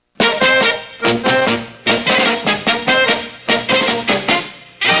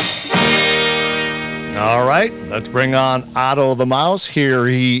Let's bring on Otto the Mouse. Here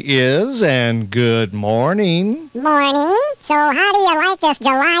he is, and good morning. Morning. So how do you like this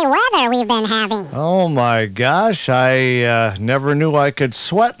July weather we've been having? Oh my gosh, I never knew I could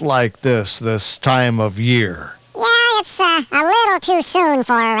sweat like this time of year. Yeah, it's a little too soon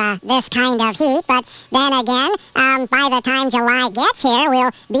for this kind of heat, but then again, by the time July gets here,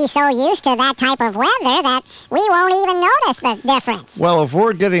 we'll be so used to that type of weather that we won't even notice the difference. Well, if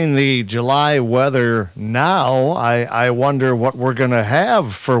we're getting the July weather now, I wonder what we're going to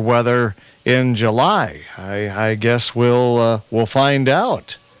have for weather in July. I guess we'll find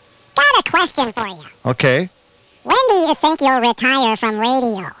out. Got a question for you. Okay. When do you think you'll retire from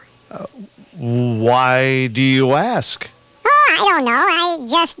radio? Why do you ask? Oh, I don't know. I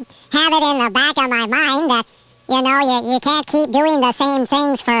just have it in the back of my mind that, you can't keep doing the same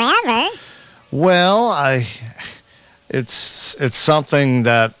things forever. Well, it's something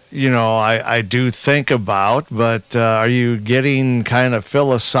that, I do think about, but are you getting kind of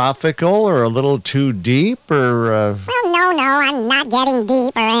philosophical or a little too deep or... Well, no, I'm not getting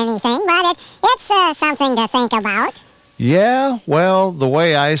deep or anything, but it's something to think about. Yeah, well, the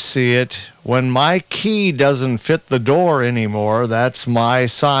way I see it, when my key doesn't fit the door anymore, that's my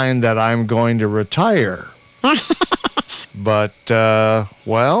sign that I'm going to retire. But,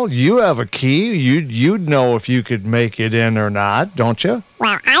 well, you have a key. You'd know if you could make it in or not, don't you?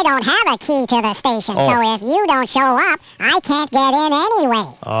 Well, I don't have a key to the station, so if you don't show up, I can't get in anyway.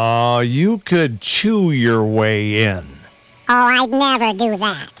 You could chew your way in. Oh, I'd never do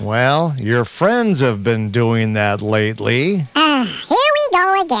that. Well, your friends have been doing that lately. Here we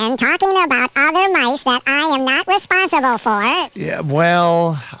go again, talking about other mice that I am not responsible for. Yeah,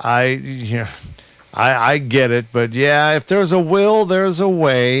 well, I get it, but yeah, if there's a will, there's a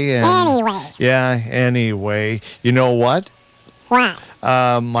way. And, anyway. Yeah, anyway. You know what? What?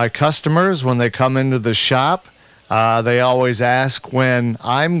 My customers, when they come into the shop, they always ask when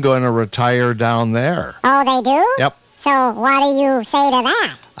I'm going to retire down there. Oh, they do? Yep. So what do you say to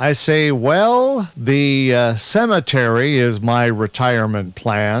that? I say, well, the cemetery is my retirement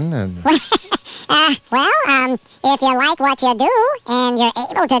plan. And if you like what you do and you're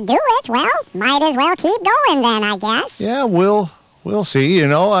able to do it, well, might as well keep going then, I guess. Yeah, we'll see.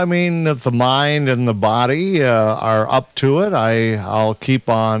 I mean, if the mind and the body are up to it, I'll keep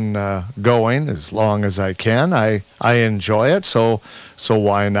on going as long as I can. I enjoy it, so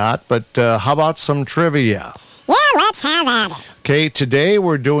why not? But how about some trivia? Yeah, let's have at it. Okay, today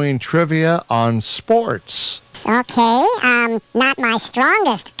we're doing trivia on sports. Okay, not my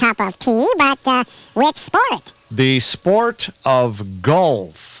strongest cup of tea, but which sport? The sport of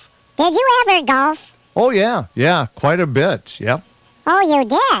golf. Did you ever golf? Oh, yeah, quite a bit, yep. Oh, you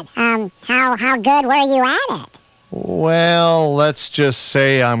did? How good were you at it? Well, let's just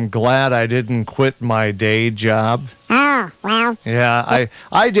say I'm glad I didn't quit my day job. Oh, well. Yeah,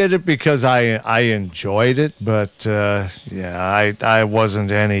 I did it because I enjoyed it, but, I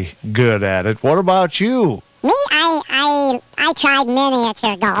wasn't any good at it. What about you? Me, I tried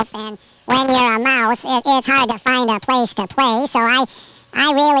miniature golf, and when you're a mouse, it's hard to find a place to play, so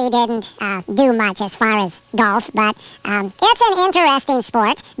I really didn't do much as far as golf, but it's an interesting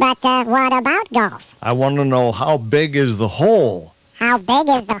sport. But what about golf? I want to know, how big is the hole? How big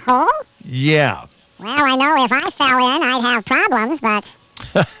is the hole? Yeah. Well, I know if I fell in, I'd have problems, but...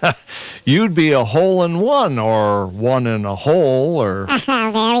 You'd be a hole-in-one, or one in a hole, or...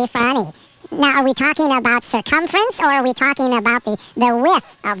 Very funny. Now, are we talking about circumference, or are we talking about the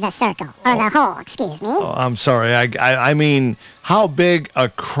width of the circle? Or the hole, excuse me. Oh, I'm sorry. I mean, how big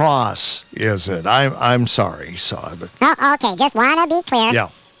across is it? I'm sorry. Oh, okay. Just want to be clear. Yeah.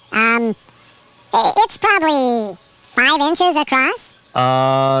 It's probably 5 inches across?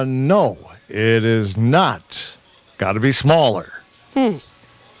 No, it is not. Got to be smaller.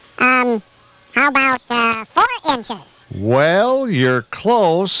 How about 4 inches? Well, you're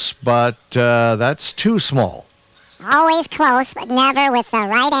close, but that's too small. Always close, but never with the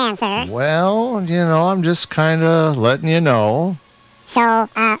right answer. Well, I'm just kind of letting you know. So,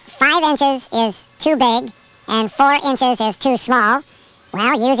 5 inches is too big, and 4 inches is too small.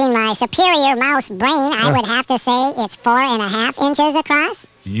 Well, using my superior mouse brain, I would have to say it's 4.5 inches across.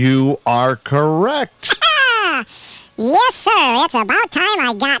 You are correct. Yes, sir. It's about time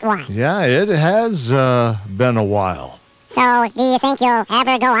I got one. Yeah, it has been a while. So, do you think you'll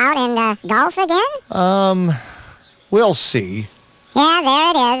ever go out and golf again? We'll see. Yeah,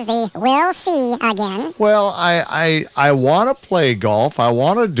 there it is, the we'll see again. Well, I want to play golf. I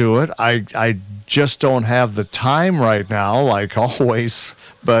want to do it. I just don't have the time right now, like always.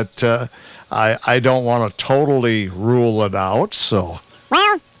 But I don't want to totally rule it out, so...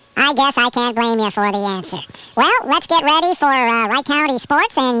 Well, I I guess I can't blame you for the answer. Well, let's get ready for Wright County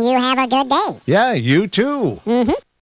sports, and you have a good day. Yeah, you too. Mm-hmm.